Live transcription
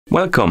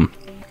Welcome!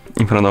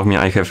 In front of me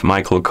I have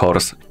MICHAEL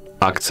Kors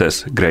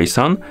Access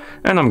Grayson,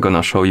 and I'm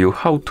gonna show you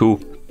how to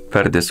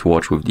pair this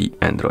watch with the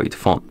Android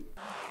phone.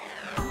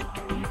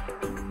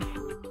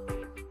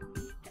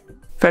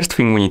 First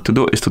thing we need to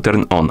do is to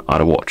turn on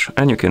our watch,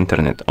 and you can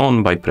turn it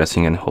on by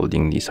pressing and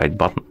holding the side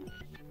button.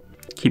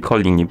 Keep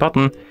holding the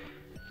button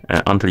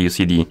until you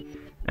see the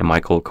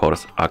MICHAEL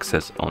Kors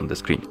Access on the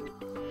screen.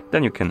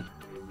 Then you can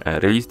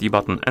release the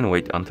button and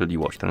wait until the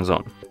watch turns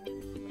on.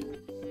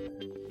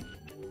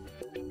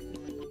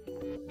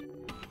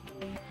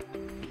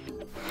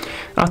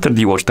 After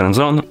the watch turns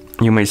on,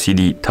 you may see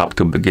the tap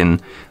to begin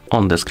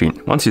on the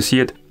screen. Once you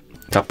see it,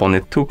 tap on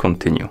it to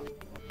continue.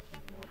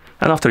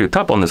 And after you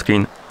tap on the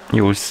screen,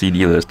 you will see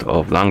the list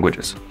of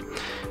languages.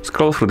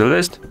 Scroll through the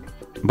list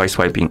by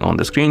swiping on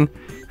the screen,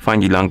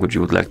 find the language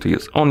you would like to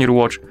use on your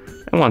watch,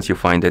 and once you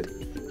find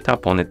it,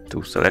 tap on it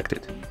to select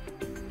it.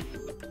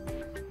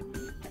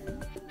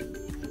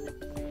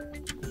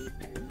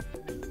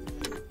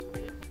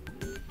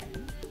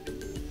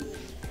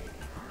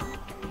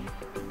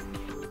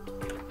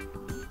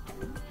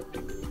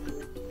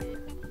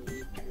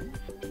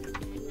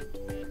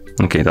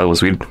 Okay, that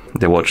was weird.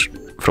 The watch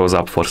froze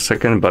up for a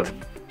second, but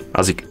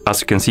as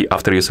you can see,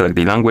 after you select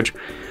the language,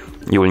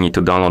 you will need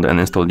to download and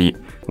install the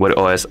Wear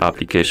OS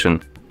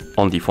application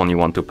on the phone you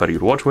want to pair your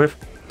watch with.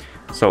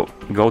 So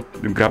go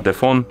grab the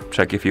phone,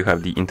 check if you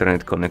have the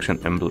internet connection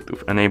and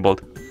Bluetooth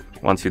enabled.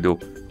 Once you do,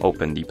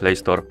 open the Play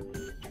Store.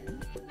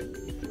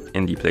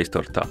 In the Play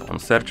Store, tap on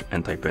search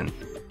and type in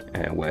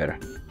Wear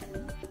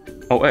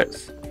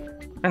OS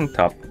and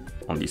tap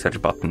on the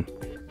search button.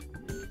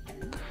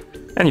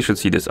 And you should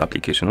see this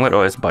application, Wear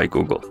OS by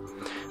Google.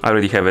 I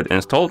already have it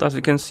installed, as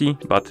you can see,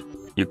 but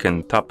you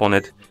can tap on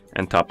it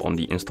and tap on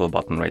the install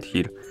button right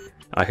here.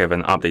 I have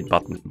an update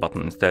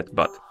button instead,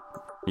 but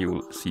you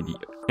will see the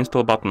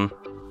install button.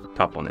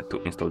 Tap on it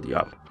to install the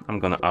app. I'm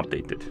gonna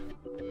update it.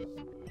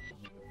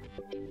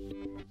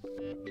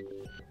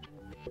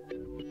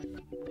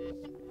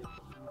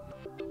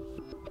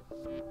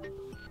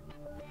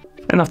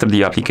 And after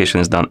the application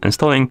is done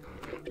installing,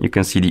 you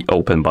can see the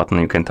open button.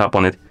 You can tap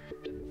on it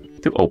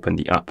to open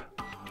the app.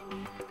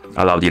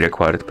 Allow the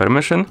required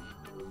permission.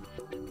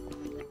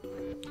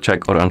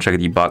 Check or uncheck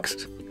the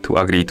box to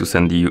agree to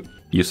send the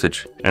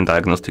usage and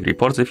diagnostic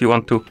reports if you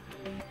want to.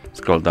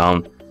 Scroll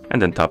down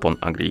and then tap on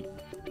agree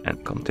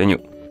and continue.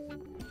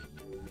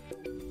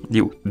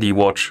 The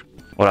watch,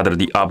 or rather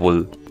the app,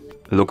 will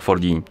look for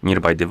the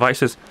nearby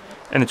devices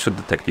and it should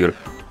detect your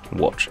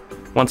watch.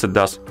 Once it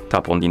does,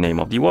 tap on the name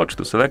of the watch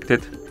to select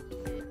it.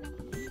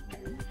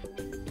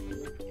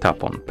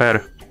 Tap on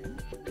pair.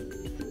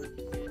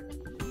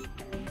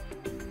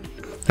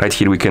 Right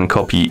here we can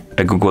copy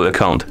a Google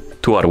account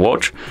to our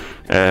watch.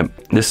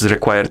 This is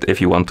required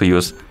if you want to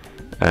use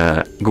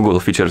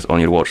Google features on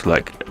your watch,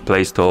 like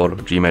Play Store,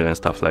 Gmail and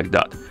stuff like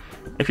that.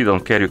 If you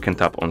don't care, you can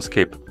tap on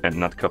skip and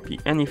not copy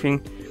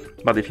anything.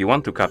 But if you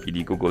want to copy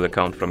the Google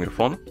account from your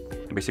phone,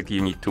 basically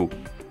you need to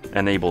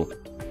enable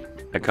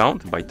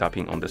account by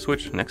tapping on the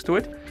switch next to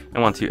it.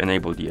 And once you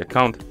enable the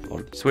account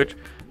or the switch,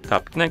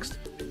 tap next.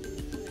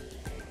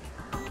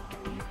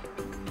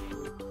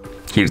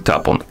 Here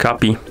tap on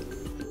copy.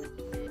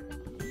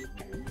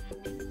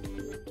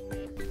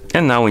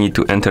 And now we need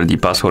to enter the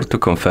password to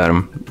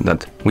confirm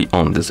that we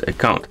own this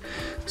account.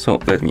 So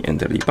let me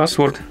enter the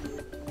password.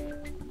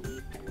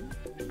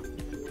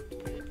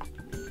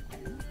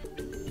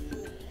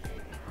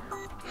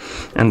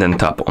 And then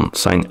tap on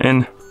sign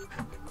in.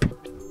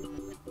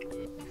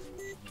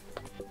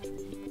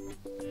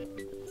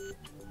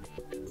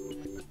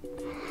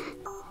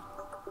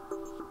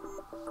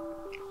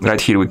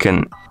 Right here we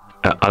can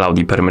allow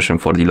the permission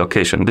for the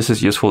location. This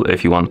is useful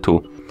if you want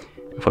to,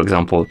 for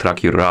example,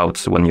 track your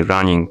routes when you're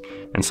running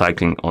and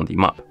cycling on the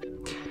map.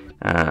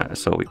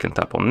 So we can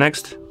tap on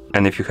next,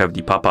 and if you have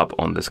the pop-up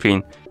on the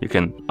screen, you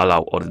can allow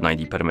or deny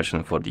the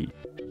permission for the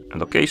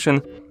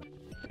location.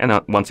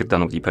 And once you're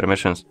done with the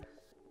permissions,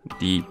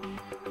 the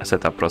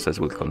setup process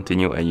will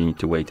continue and you need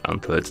to wait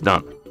until it's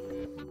done.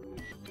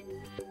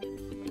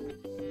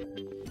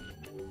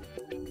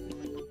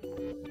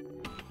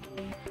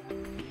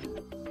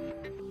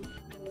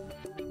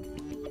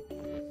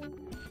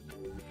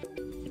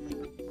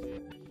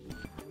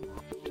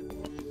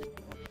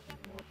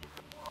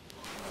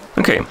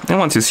 Okay, and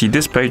once you see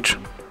this page,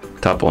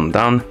 tap on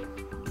done,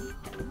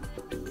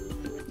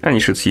 and you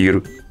should see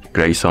your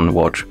Grayson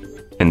watch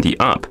in the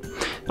app.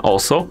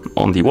 Also,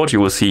 on the watch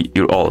you will see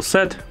you're all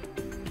set,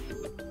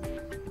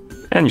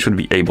 and you should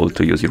be able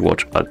to use your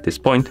watch at this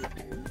point.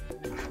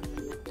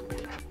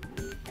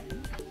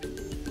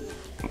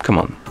 Come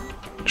on,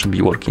 it should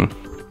be working.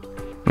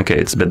 Okay,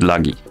 it's a bit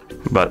laggy,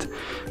 but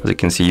as you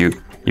can see,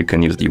 you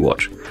can use the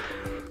watch.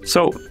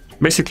 So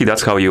basically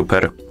that's how you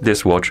pair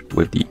this watch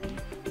with the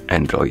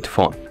Android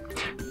phone.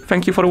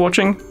 Thank you for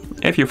watching.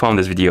 If you found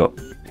this video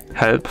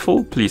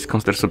helpful, please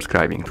consider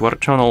subscribing to our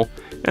channel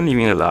and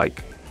leaving a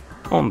like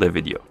on the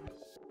video.